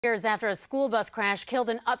Years after a school bus crash killed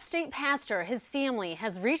an upstate pastor, his family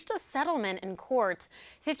has reached a settlement in court.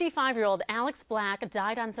 55-year-old Alex Black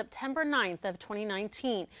died on September 9th of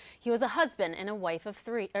 2019. He was a husband and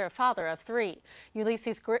a father of three.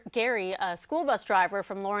 Ulysses Gary, a school bus driver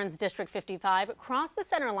from Lawrence District 55, crossed the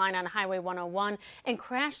center line on Highway 101 and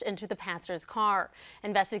crashed into the pastor's car.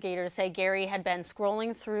 Investigators say Gary had been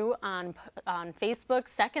scrolling through on Facebook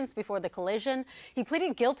seconds before the collision. He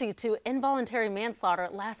pleaded guilty to involuntary manslaughter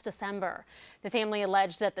last December. The family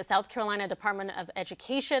alleged that the South Carolina Department of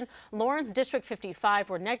Education, Lawrence District 55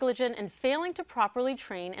 were negligent in failing to properly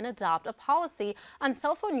train and adopt a policy on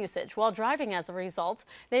cell phone usage while driving. As a result,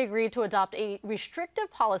 they agreed to adopt a restrictive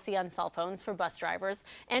policy on cell phones for bus drivers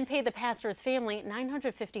and pay the pastor's family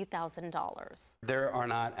 $950,000. There are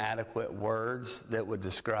not adequate words that would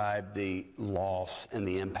describe the loss and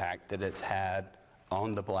the impact that it's had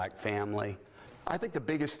on the Black family. I think the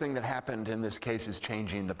biggest thing that happened in this case is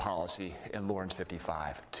changing the policy in Lawrence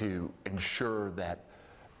 55 to ensure that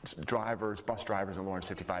bus drivers in Lawrence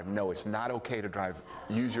 55 know it's not okay to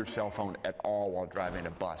use your cell phone at all while driving a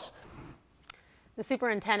bus. The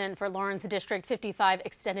superintendent for Lawrence District 55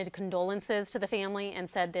 extended condolences to the family and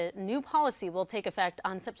said the new policy will take effect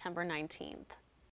on September 19th.